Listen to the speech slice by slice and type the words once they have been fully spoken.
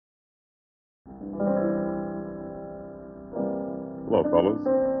Hello, fellas.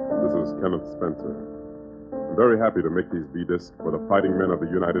 This is Kenneth Spencer. I'm very happy to make these B-discs for the fighting men of the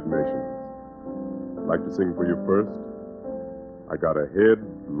United Nations. I'd like to sing for you first, I Got a Head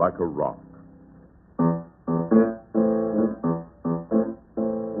Like a Rock.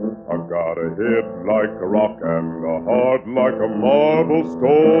 I got a head like a rock and a heart like a marble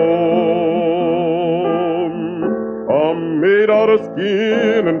stone. I'm made out of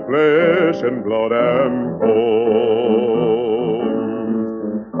skin and flesh and blood and bones.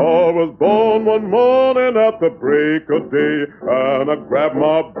 I was born one morning at the break of day, and I grabbed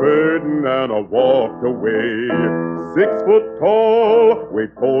my burden and I walked away. 6 foot tall,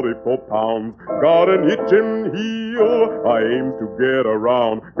 weighed 44 pounds, got an itching heel, I aims to get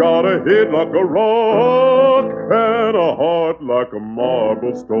around. Got a head like a rock and a heart like a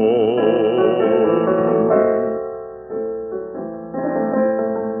marble stone.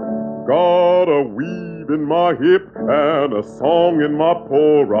 Got a weave in my hip and a song in my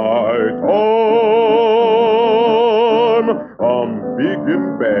poor right arm. I'm big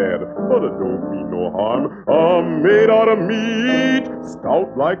and bad, but it don't mean no harm. I'm made out of meat,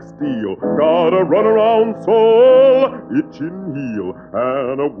 stout like steel. Got a runaround soul, itching heel,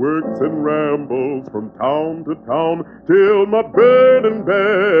 and I works and rambles from town to town till my burden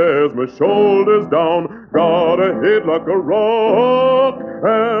bears my shoulders down. Got a head like a rock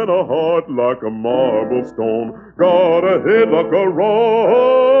and a heart like a marble stone. Got a head like a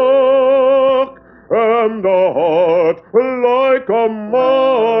rock and a heart like a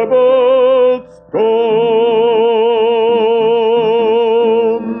marble stone.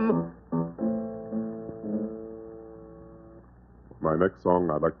 My next song,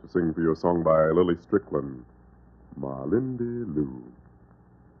 I'd like to sing for you a song by Lily Strickland, Ma Lindy Lou.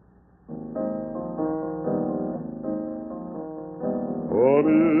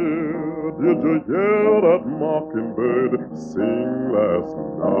 Honey, did you hear that mockingbird sing last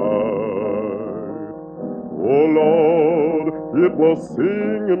night? Oh, Lord, it was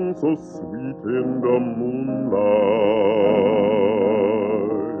singing so sweet in the moonlight.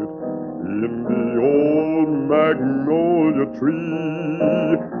 In the old magnolia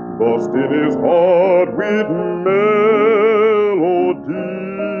tree, busting his heart with melody.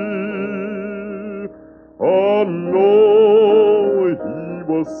 Oh, no, he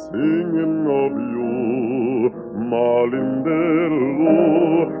was singing of you, ma Lindello,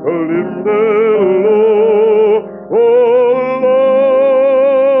 Lindello. Oh,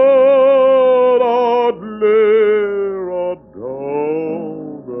 Lord, I'd lay right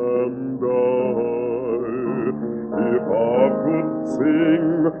down and die if I could sing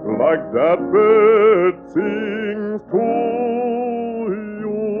like that bird sings to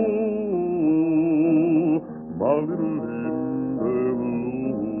you, my little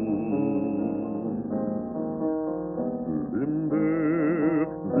Linde,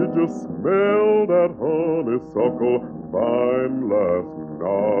 did you smell that honeysuckle vine last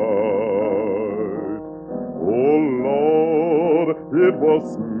night? Oh, Lord, it was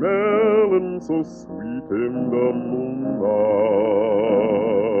smelling so sweet in the moonlight.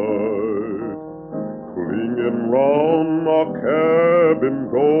 Clinging round my cabin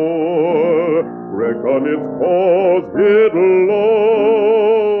door, reckon it's 'cause it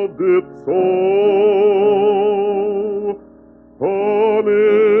loved it so. Honey,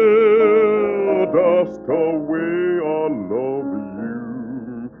 just the way I love you,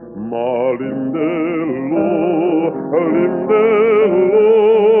 ma Lindello, Lindello.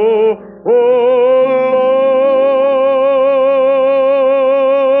 Oh,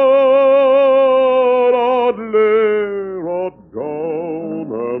 Lord, I'd lay right down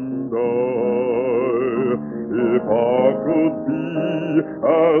and die if I could be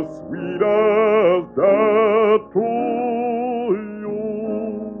as sweet as that too.